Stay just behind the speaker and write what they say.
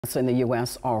In the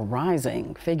U.S. are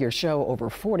rising. Figures show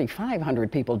over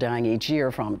 4,500 people dying each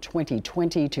year from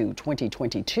 2020 to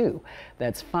 2022.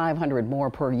 That's 500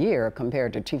 more per year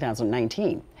compared to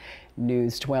 2019.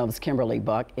 News 12's Kimberly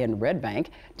Buk in Red Bank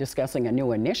discussing a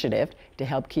new initiative to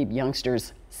help keep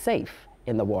youngsters safe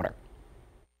in the water.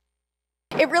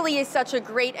 It really is such a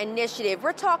great initiative.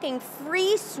 We're talking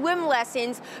free swim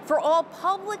lessons for all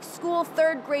public school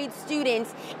third grade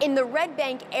students in the Red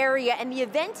Bank area. And the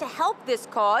event to help this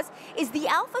cause is the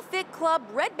Alpha Fit Club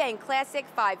Red Bank Classic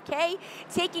 5K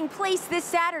taking place this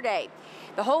Saturday.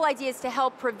 The whole idea is to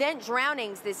help prevent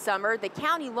drownings this summer. The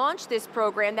county launched this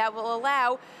program that will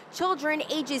allow children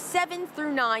ages 7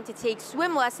 through 9 to take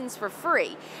swim lessons for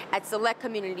free at select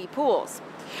community pools.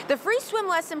 The free swim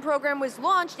lesson program was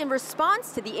launched in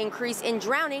response to the increase in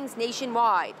drownings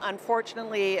nationwide.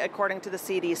 Unfortunately, according to the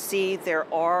CDC,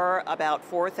 there are about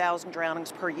 4,000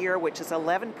 drownings per year, which is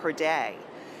 11 per day.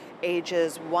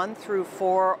 Ages 1 through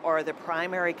 4 are the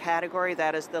primary category.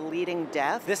 That is the leading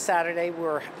death. This Saturday,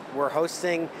 we're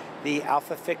hosting the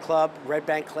Alpha Fit Club Red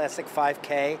Bank Classic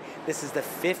 5K. This is the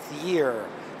 5th year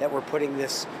that we're putting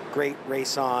this great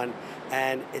race on,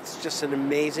 and it's just an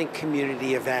amazing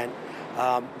community event.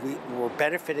 We're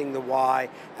benefiting the Y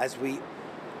as we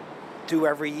do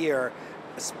every year,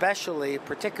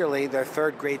 particularly their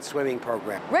third grade swimming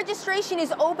program. Registration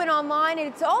is open online and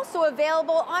it's also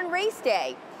available on race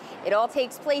day. It all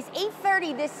takes place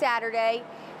 8:30 this Saturday.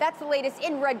 That's the latest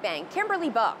in Red Bank. Kimberly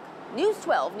Buk, News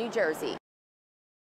 12, New Jersey.